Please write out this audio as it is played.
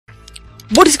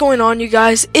What is going on, you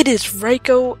guys? It is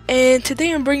Ryko, and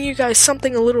today I'm bringing you guys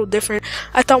something a little different.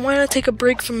 I thought, why not take a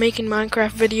break from making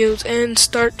Minecraft videos and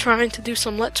start trying to do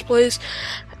some Let's Plays?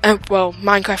 Well,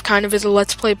 Minecraft kind of is a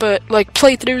Let's Play, but like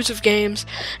playthroughs of games.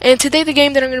 And today the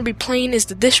game that I'm going to be playing is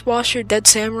the Dishwasher Dead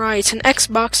Samurai. It's an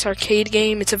Xbox arcade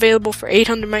game. It's available for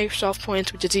 800 Microsoft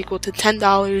points, which is equal to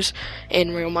 $10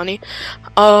 in real money.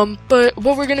 But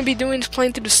what we're going to be doing is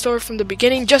playing through the story from the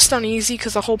beginning, just on easy,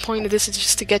 because the whole point of this is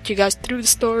just to get you guys through the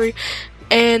story.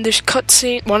 And there's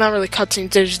cutscenes, well, not really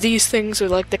cutscenes, there's these things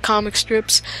with like the comic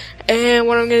strips. And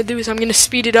what I'm going to do is I'm going to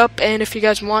speed it up, and if you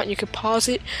guys want, you can pause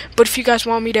it. But if you guys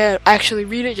want me to actually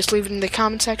read it, just leave it in the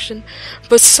comment section.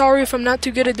 But sorry if I'm not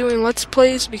too good at doing Let's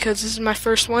Plays, because this is my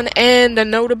first one. And a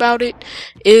note about it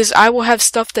is I will have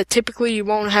stuff that typically you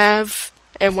won't have,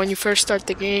 and when you first start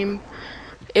the game.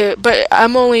 But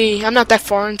I'm not that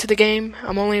far into the game.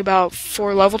 I'm only about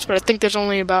 4 levels, but I think there's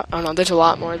only about, I don't know, there's a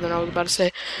lot more than I was about to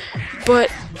say. But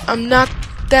I'm not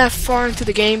that far into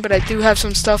the game, but I do have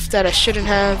some stuff that I shouldn't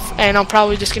have, and I'm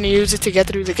probably just going to use it to get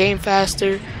through the game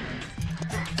faster.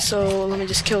 So let me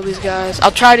just kill these guys. I'll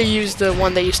try to use the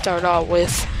one that you start out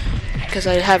with, because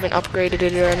I haven't upgraded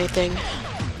it or anything.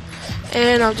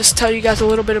 And I'll just tell you guys a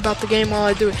little bit about the game while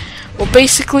I do it. Well,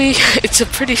 basically, it's a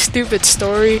pretty stupid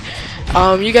story.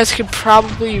 You guys could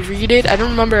probably read it. I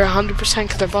don't remember 100%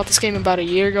 because I bought this game about a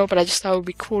year ago, but I just thought it would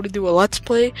be cool to do a Let's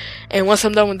Play. And once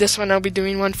I'm done with this one, I'll be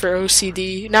doing one for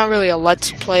OCD. Not really a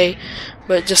Let's Play,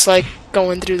 but just like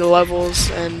going through the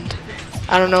levels. And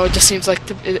I don't know, it just seems like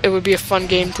it would be a fun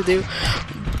game to do.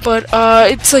 But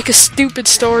it's like a stupid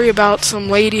story about some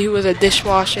lady who was a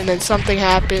dishwasher, and then something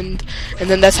happened, and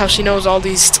then that's how she knows all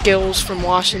these skills from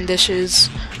washing dishes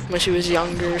when she was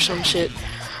younger or some shit.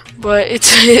 But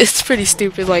it's pretty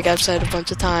stupid, like I've said a bunch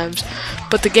of times.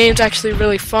 But the game's actually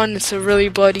really fun. It's a really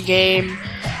bloody game.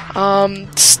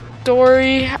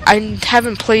 Story, I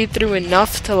haven't played through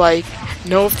enough to like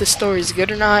know if the story's good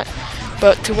or not.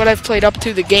 But to what I've played up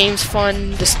to, the game's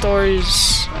fun. The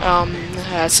story's,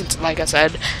 since, like I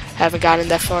said, haven't gotten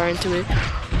that far into it.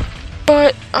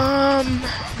 But,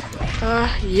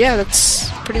 yeah, that's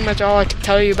pretty much all I can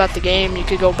tell you about the game. You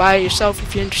could go buy it yourself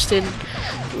if you're interested in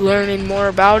learning more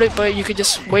about it, but you could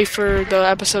just wait for the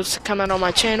episodes to come out on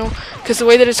my channel. Because the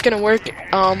way that it's going to work,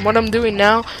 what I'm doing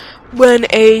now, when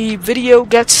a video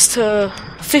gets to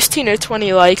 15 or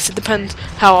 20 likes, it depends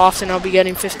how often I'll be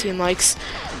getting 15 likes.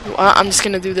 I'm just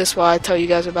going to do this while I tell you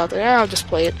guys about it. I'll just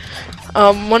play it.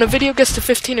 When a video gets to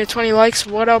 15 or 20 likes,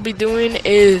 what I'll be doing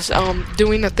is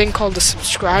doing a thing called the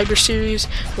subscriber series,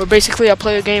 where basically I'll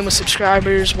play a game with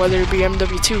subscribers, whether it be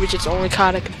MW2, which is the only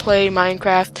COD I can play,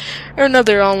 Minecraft, or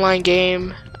another online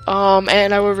game.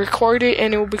 And I will record it,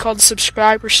 and it will be called the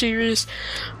subscriber series.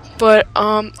 But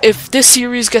if this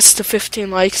series gets to 15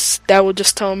 likes, that will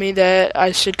just tell me that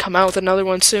I should come out with another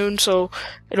one soon. So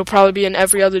it'll probably be an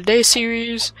every other day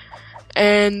series.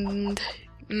 And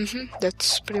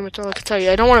that's pretty much all I can tell you.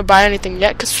 I don't want to buy anything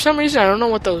yet, because for some reason I don't know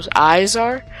what those eyes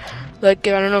are. Like,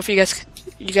 I don't know if you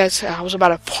guys, I was about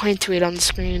to point to it on the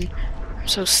screen. I'm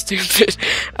so stupid.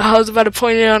 I was about to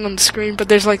point it out on the screen, but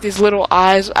there's like these little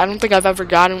eyes. I don't think I've ever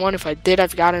gotten one. If I did,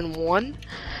 I've gotten one.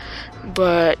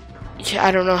 But yeah,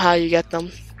 I don't know how you get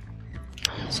them.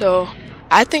 So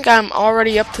I think I'm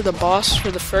already up to the boss for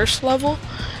the first level,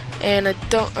 and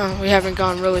we haven't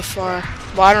gone really far.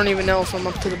 Well, I don't even know if I'm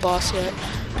up to the boss yet.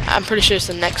 I'm pretty sure it's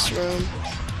the next room.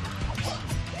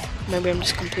 Maybe I'm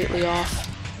just completely off.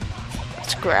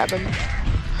 Let's grab him.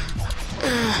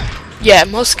 Yeah,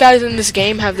 most guys in this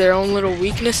game have their own little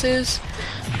weaknesses.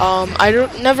 I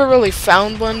never really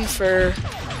found one for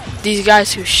these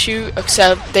guys who shoot,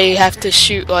 except they have to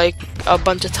shoot like a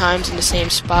bunch of times in the same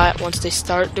spot once they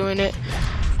start doing it,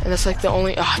 and that's like the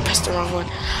only, I pressed the wrong one.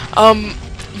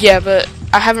 Yeah, but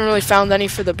I haven't really found any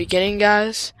for the beginning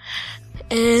guys.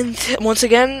 And once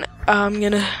again, I'm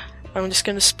just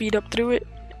gonna speed up through it,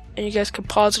 and you guys can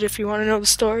pause it if you want to know the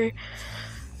story.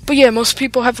 But yeah, most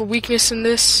people have a weakness in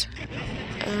this,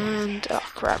 and oh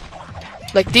crap.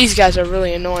 Like, these guys are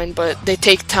really annoying, but they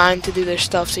take time to do their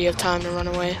stuff, so you have time to run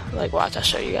away. Like, watch, I'll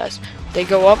show you guys. They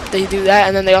go up, they do that,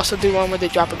 and then they also do one where they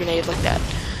drop a grenade like that.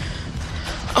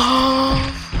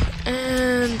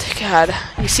 And, God,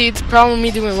 you see, the problem with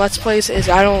me doing Let's Plays is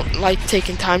I don't like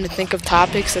taking time to think of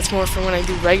topics. That's more for when I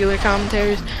do regular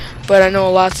commentaries. But I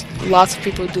know lots of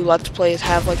people who do Let's Plays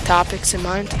have, like, topics in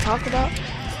mind to talk about.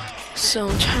 So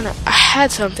I'm trying to, I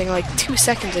had something like 2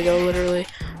 seconds ago, literally,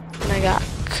 and I got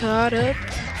caught up.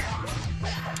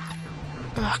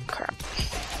 Oh crap.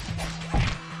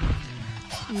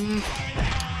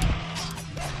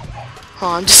 Oh,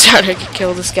 I'm just trying to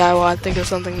kill this guy while I think of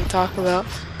something to talk about.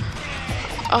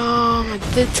 I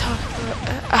did talk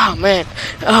about, oh man,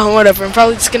 whatever. I'm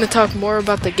probably just gonna talk more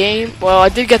about the game. Well, I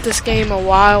did get this game a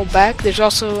while back. There's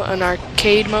also an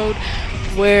arcade mode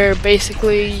where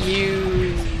basically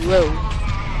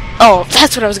oh,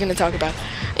 that's what I was gonna talk about.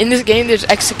 In this game, there's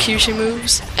execution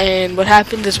moves, and what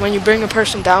happens is when you bring a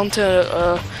person down to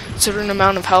a certain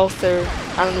amount of health, or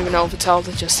I don't even know if it's health,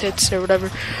 it just hits or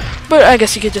whatever, but I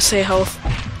guess you could just say health.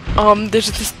 There's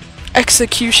this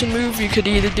execution move you could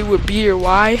either do with B or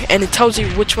Y, and it tells you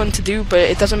which one to do, but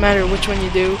it doesn't matter which one you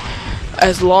do,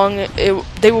 as long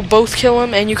they will both kill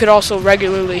him, and you could also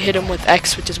regularly hit him with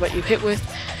X, which is what you hit with,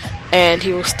 and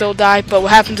he will still die. But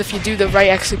what happens if you do the right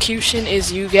execution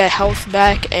is you get health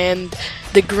back, and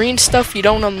the green stuff you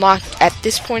don't unlock at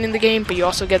this point in the game, but you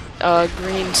also get a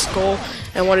green skull,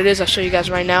 and what it is I'll show you guys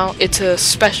right now. It's a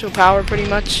special power pretty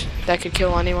much that could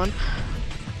kill anyone.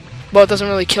 Well, it doesn't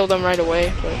really kill them right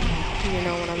away, but you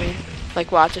know what I mean.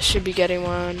 Like, watch, I should be getting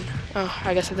one. Oh,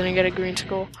 I guess I didn't get a green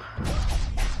skull.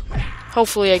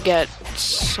 Hopefully I get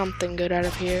something good out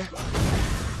of here.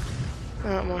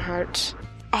 More hearts.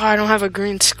 Oh, I don't have a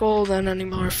green skull then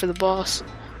anymore for the boss.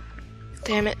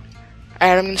 Damn it.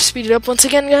 Alright, I'm gonna speed it up once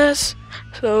again, guys.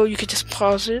 So you could just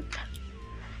pause it.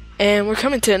 And we're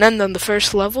coming to an end on the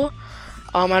first level.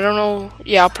 I don't know.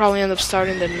 Yeah, I'll probably end up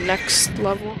starting the next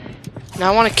level.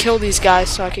 Now I want to kill these guys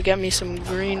so I could get me some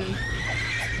green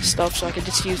stuff, so I could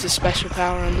just use the special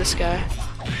power on this guy.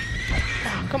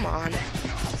 Oh, come on.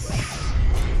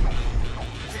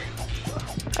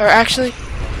 Or actually,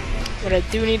 what I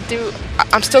do need to do,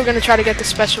 I'm still going to try to get the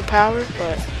special power,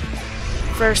 but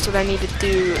first what I need to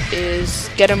do is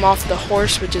get him off the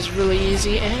horse, which is really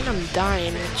easy, and I'm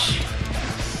dying, which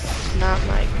is not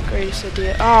my greatest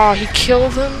idea. Oh, he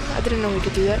killed him? I didn't know he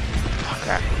could do that. Oh,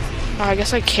 crap. I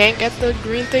guess I can't get the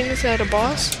green things at a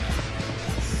boss.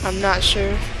 I'm not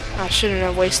sure. I shouldn't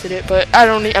have wasted it, but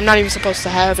I'm not even supposed to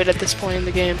have it at this point in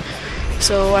the game,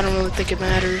 so I don't really think it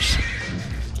matters.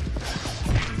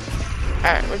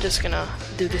 Alright, we're just gonna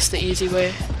do this the easy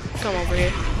way. Come over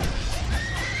here.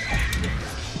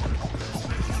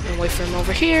 And wait for him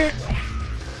over here.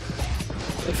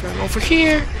 Wait for him over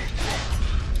here.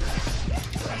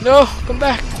 No, come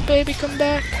back, baby, come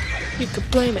back. You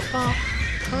could blame it all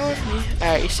on me.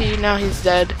 Alright, you see, now he's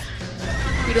dead.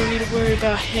 We don't need to worry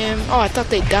about him. Oh, I thought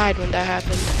they died when that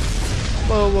happened.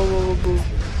 Whoa, whoa, whoa, whoa, whoa.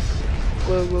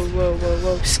 Whoa, whoa, whoa, whoa,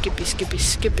 whoa. Skippy, skippy,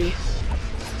 skippy.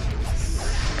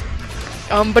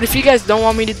 But if you guys don't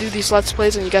want me to do these Let's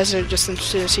Plays and you guys are just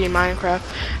interested in seeing Minecraft,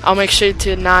 I'll make sure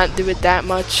to not do it that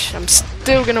much. I'm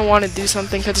still gonna want to do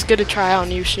something because it's good to try out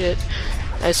new shit,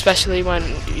 especially when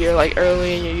you're like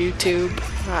early in your YouTube.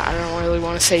 I don't really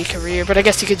want to say career, but I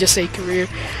guess you could just say career.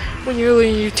 When you're early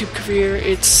in your YouTube career,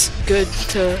 it's good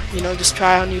to, you know, just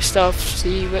try out new stuff,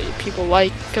 see what people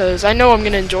like, because I know I'm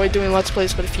gonna enjoy doing Let's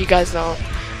Plays, but if you guys don't,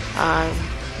 I'm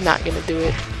not gonna do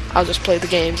it. I'll just play the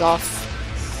games off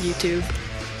YouTube.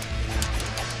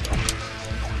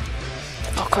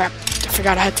 Oh crap, I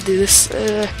forgot I had to do this.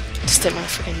 Just hit my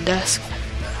freaking desk.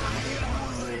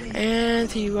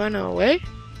 And he went away?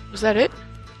 Was that it?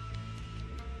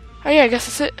 Oh yeah, I guess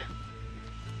that's it.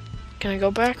 Can I go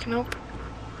back? Nope.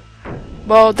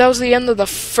 Well, that was the end of the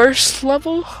first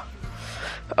level.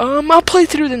 I'll play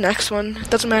through the next one.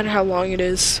 Doesn't matter how long it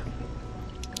is.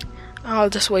 I'll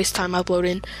just waste time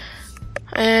uploading.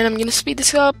 And I'm gonna speed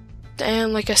this up.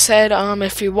 And like I said,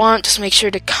 if you want, just make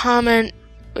sure to comment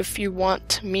if you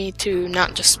want me to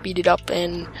not just speed it up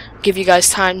and give you guys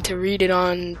time to read it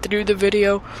on through the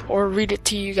video, or read it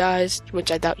to you guys,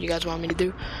 which I doubt you guys want me to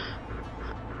do.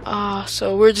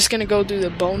 So we're just gonna go do the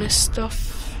bonus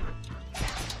stuff,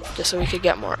 just so we could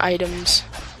get more items.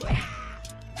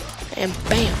 And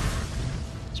bam!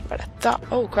 That's what I thought.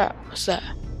 Oh crap, what's that?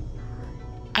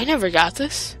 I never got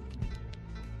this.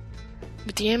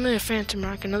 With the aim of a phantom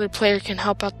rock, another player can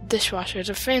help out the dishwasher as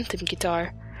a phantom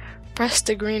guitar. Press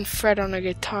the green fret on a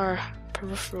guitar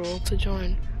peripheral to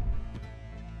join.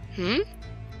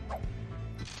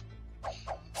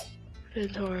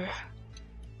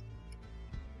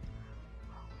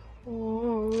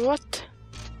 Or what?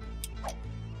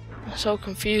 I'm so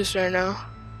confused right now.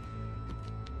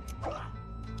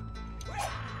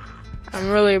 I'm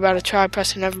really about to try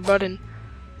pressing every button.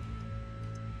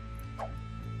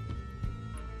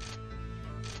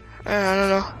 I don't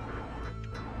know.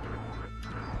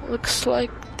 Looks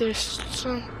like there's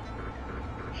some.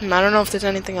 I don't know if there's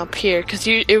anything up here, because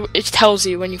it tells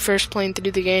you when you first playing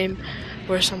through the game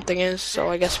where something is, so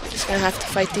I guess we're just gonna have to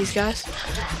fight these guys.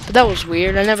 But that was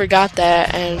weird, I never got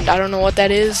that, and I don't know what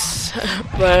that is,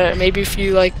 but maybe if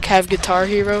you like have Guitar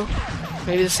Hero,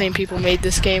 maybe the same people made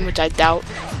this game, which I doubt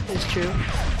is true.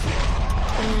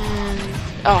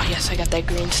 Oh yes, I got that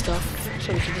green stuff,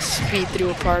 so we can just speed through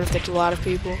a part if there's a lot of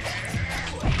people.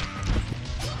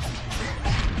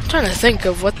 I'm trying to think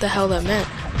of what the hell that meant.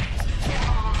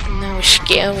 Now it's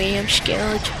scary, I'm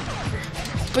scared.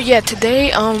 But yeah,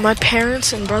 today my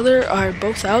parents and brother are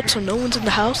both out, so no one's in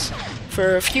the house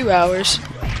for a few hours.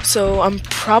 So I'm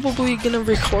probably gonna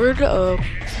record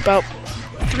about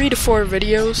 3 to 4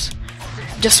 videos,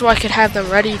 just so I could have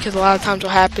them ready, because a lot of times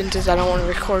what happens is I don't want to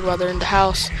record while they're in the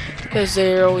house, because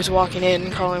they're always walking in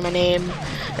and calling my name,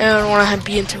 and I don't want to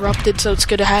be interrupted, so it's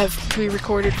good to have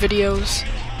pre-recorded videos,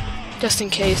 just in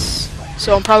case.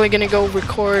 So I'm probably gonna go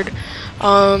record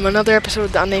another episode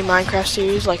of the Unnamed Minecraft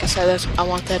series. Like I said, I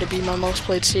want that to be my most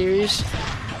played series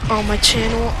on my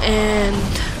channel, and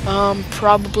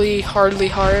probably Hardly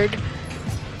Hard,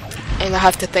 and I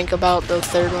have to think about the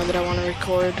third one that I want to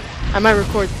record. I might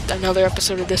record another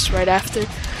episode of this right after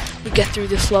we get through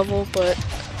this level, but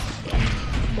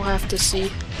we'll have to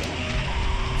see.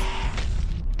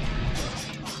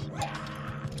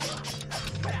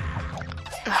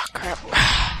 Oh crap.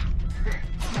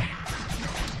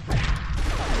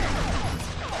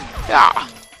 Ah.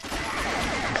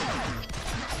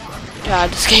 God,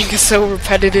 this game is so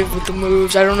repetitive with the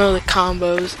moves. I don't know the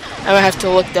combos. I might have to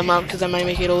look them up because that might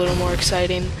make it a little more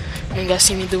exciting. I mean, you guys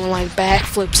see me doing like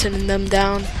backflips, hitting them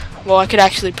down. Well, I could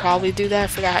actually probably do that. I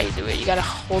forgot how you do it. You gotta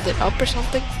hold it up or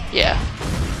something? Yeah.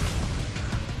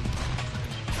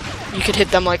 You could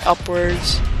hit them like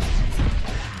upwards.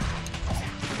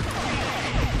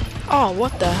 Oh,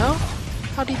 what the hell?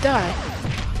 How'd he die?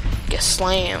 Get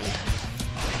slammed.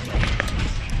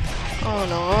 Oh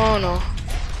no, oh no.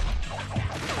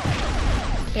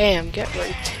 Damn, get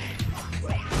raped.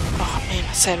 Oh man,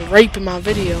 I said rape in my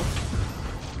video.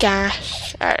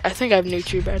 Gosh. Alright, I think I have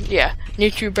Nutri-Bread. Yeah,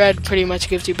 Nutri-Bread pretty much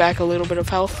gives you back a little bit of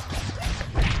health.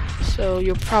 So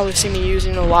you'll probably see me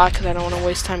using it a lot because I don't want to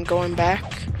waste time going back.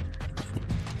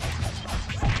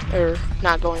 Or,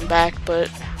 not going back,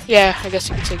 but yeah, I guess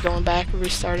you could say going back,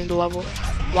 restarting the level.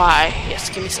 Why? Yes,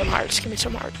 give me some hearts, give me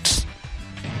some hearts.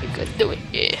 You could do it,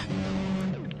 yeah.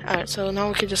 Alright, so now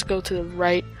we can just go to the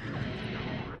right.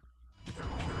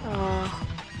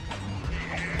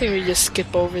 I think we just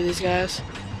skip over these guys.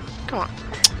 Come on,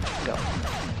 go.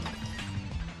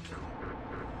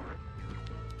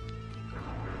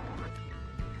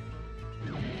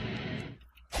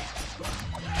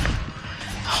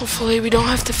 Hopefully we don't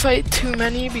have to fight too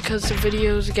many because the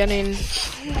video is getting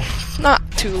not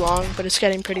too long, but it's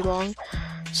getting pretty long.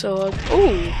 So,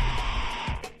 ooh,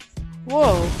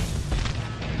 whoa,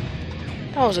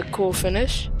 that was a cool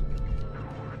finish.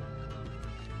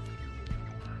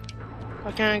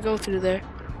 Why can't I go through there?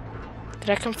 Did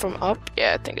I come from up?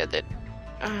 Yeah, I think I did.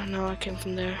 No, I came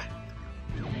from there.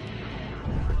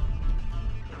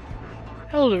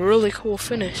 That was a really cool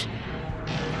finish.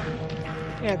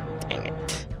 Yeah, dang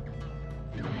it.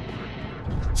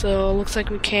 So, looks like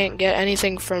we can't get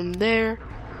anything from there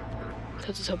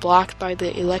because it's blocked by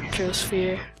the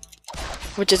electrosphere,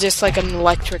 which is just like an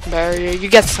electric barrier. You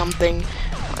get something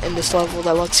in this level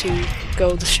that lets you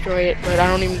go destroy it, but I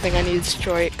don't even think I need to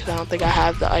destroy it because I don't think I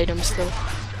have the items still.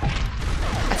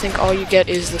 I think all you get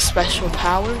is the special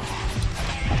power.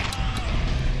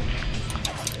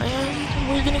 And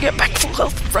we're gonna get back full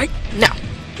health right now.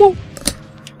 Woo!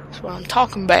 That's what I'm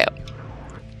talking about.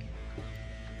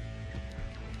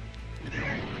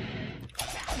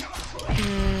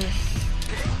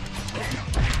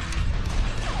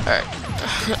 Alright.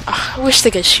 I wish they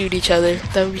could shoot each other.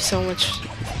 That would be so much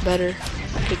better.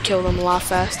 I could kill them a lot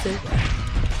faster.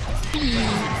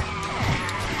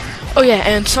 Oh yeah,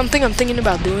 and something I'm thinking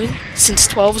about doing, since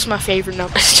 12 is my favorite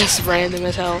number, it's just random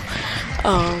as hell.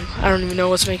 I don't even know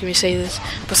what's making me say this,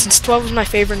 but since 12 is my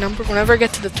favorite number, whenever I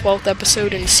get to the 12th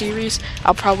episode in the series,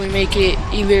 I'll probably make it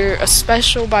either a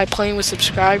special by playing with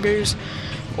subscribers,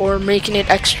 or making it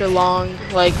extra long.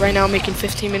 Like right now I'm making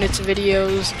 15 minutes of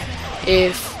videos.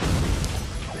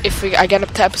 If I get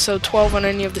up to episode 12 on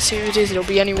any of the series, it'll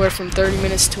be anywhere from 30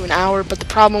 minutes to an hour, but the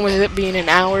problem with it being an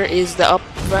hour is the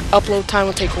upload time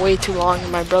will take way too long,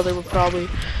 and my brother will probably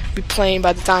be playing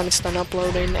by the time it's done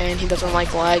uploading, and he doesn't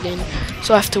like lagging,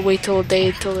 so I have to wait till a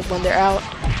day when they're out,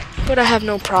 but I have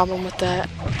no problem with that,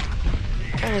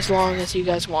 as long as you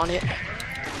guys want it.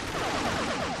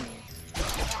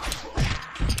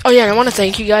 Oh yeah, and I want to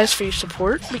thank you guys for your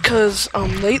support, because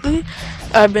lately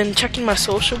I've been checking my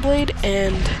social blade,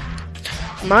 and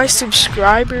my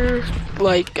subscriber,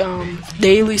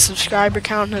 daily subscriber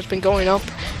count has been going up.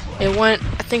 It went,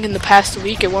 I think in the past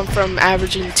week, it went from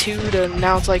averaging 2 to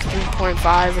now it's like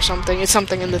 3.5 or something. It's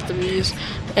something in the 3s.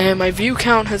 And my view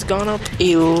count has gone up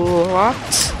a lot,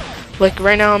 Like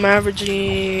right now I'm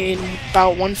averaging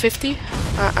about 150.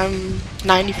 I'm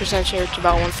 90% sure it's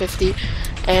about 150,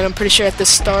 and I'm pretty sure at the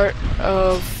start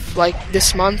of like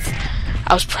this month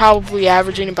I was probably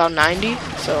averaging about 90,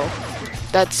 so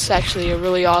that's actually a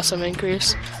really awesome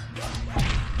increase.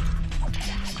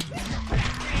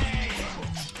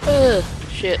 Ugh,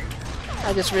 shit.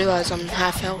 I just realized I'm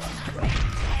half health.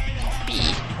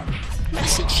 B.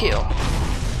 Messy kill.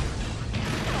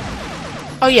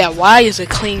 Oh yeah, Y is a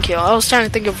clean kill. I was trying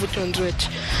to think of which one's which.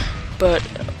 But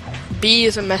B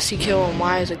is a messy kill and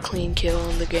Y is a clean kill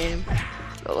in the game.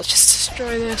 So let's just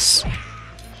destroy this.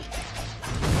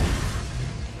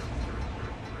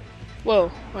 Whoa,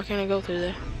 why can't I go through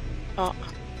there? Oh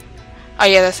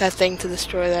yeah, that's that thing to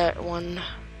destroy that one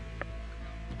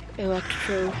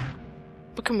electro.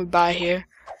 What can we buy here?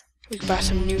 We can buy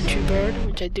some YouTuber,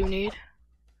 which I do need.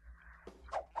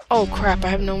 Oh crap, I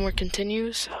have no more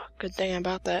continues. Good thing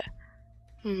about that.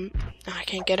 I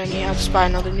can't get any. I'll just buy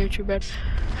another YouTuber.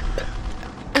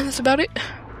 And that's about it.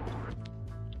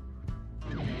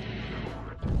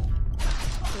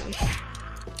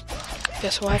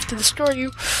 Guess we'll have to destroy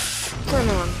you. Come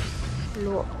on.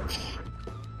 Lord.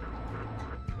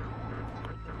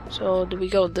 So, do we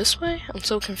go this way? I'm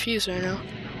so confused right now.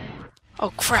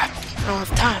 Oh crap, I don't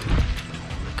have time.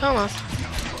 Come on.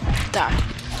 Die.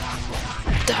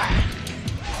 Die.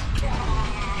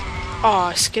 Oh,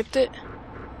 I skipped it?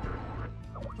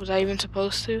 Was I even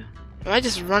supposed to? Am I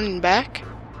just running back?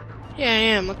 Yeah, I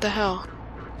am. What the hell?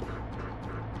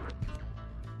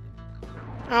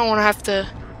 I don't want to have to...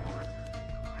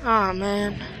 Aw,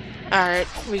 man. Alright,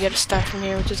 we gotta start from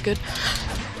here, which is good.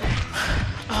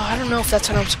 Oh, I don't know if that's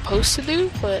what I'm supposed to do,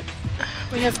 but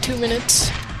we have 2 minutes.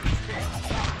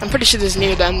 I'm pretty sure this is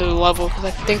near the end of the level, because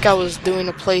I think I was doing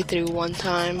a playthrough one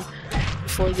time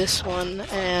before this one,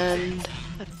 and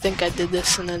I think I did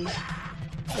this, and then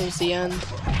it was the end.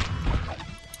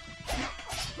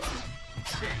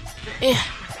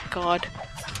 God.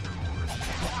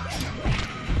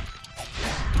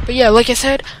 But yeah, like I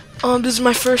said, this is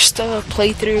my first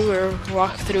playthrough or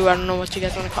walkthrough. I don't know what you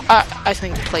guys want to call. I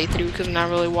think playthrough, because I'm not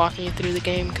really walking you through the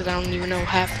game, because I don't even know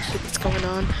half the shit that's going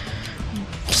on.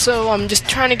 So I'm just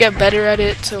trying to get better at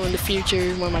it. So in the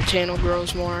future, when my channel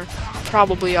grows more,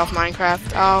 probably off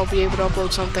Minecraft, I'll be able to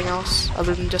upload something else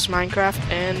other than just Minecraft.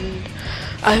 And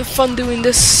I have fun doing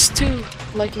this too,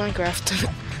 like Minecraft.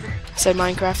 I said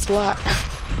Minecraft a lot.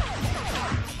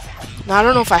 Now I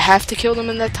don't know if I have to kill them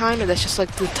in that time, or that's just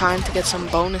like the time to get some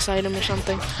bonus item or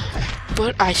something.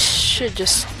 But I should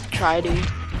just try to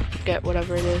get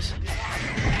whatever it is.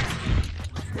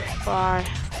 Bye.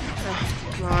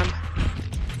 Come on.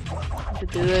 I have to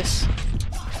do this.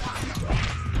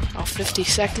 Oh, 50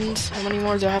 seconds? How many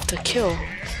more do I have to kill?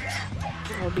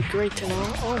 That would be great to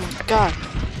know. Oh my god.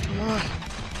 Come on.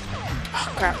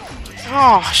 Oh crap.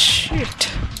 Oh shit.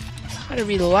 That'll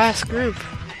be the last group.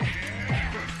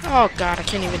 Oh god, I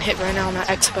can't even hit right now. My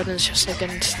X button is just like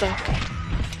getting stuck.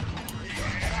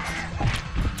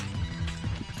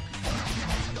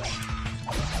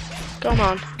 Come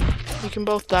on. We can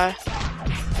both die.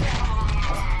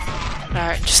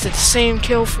 Alright, just did the same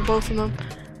kill for both of them.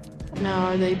 Now,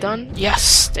 are they done?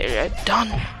 Yes, they're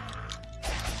done.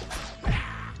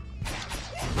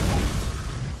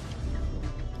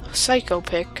 Psycho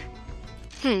pick.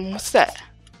 What's that?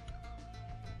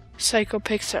 Psycho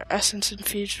picks are essence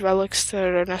infused relics that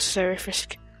are necessary for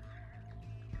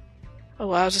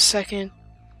allows a second.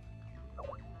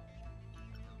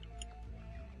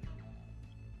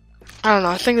 I don't know,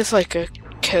 I think it's like a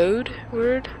code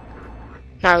word.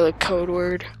 Not really a code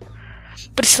word.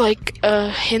 But it's like a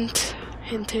hint.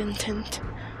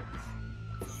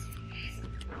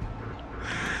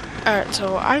 Alright,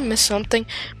 so I missed something.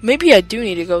 Maybe I do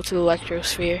need to go to the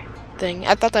Electrosphere thing.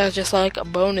 I thought that was just like a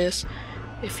bonus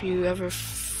if you ever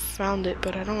found it,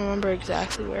 but I don't remember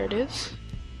exactly where it is.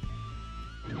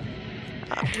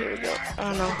 Here we go.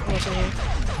 Oh no, it wasn't here.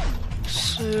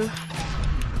 So,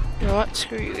 you know what?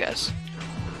 Screw you guys.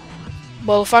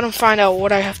 Well, if I don't find out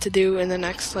what I have to do in the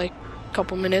next, like,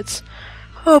 couple minutes,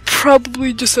 I'll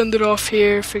probably just end it off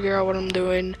here, figure out what I'm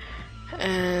doing,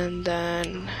 and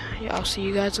then, yeah, I'll see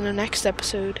you guys in the next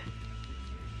episode.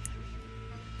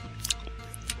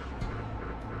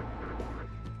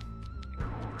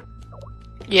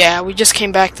 Yeah, we just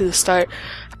came back to the start,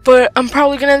 but I'm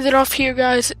probably gonna end it off here,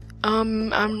 guys.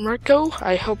 I'm Ryko.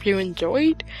 I hope you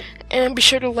enjoyed, and be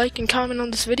sure to like and comment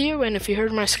on this video. And if you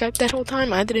heard my Skype that whole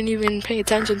time, I didn't even pay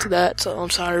attention to that, so I'm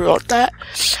sorry about that.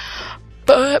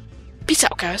 But peace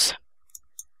out, guys.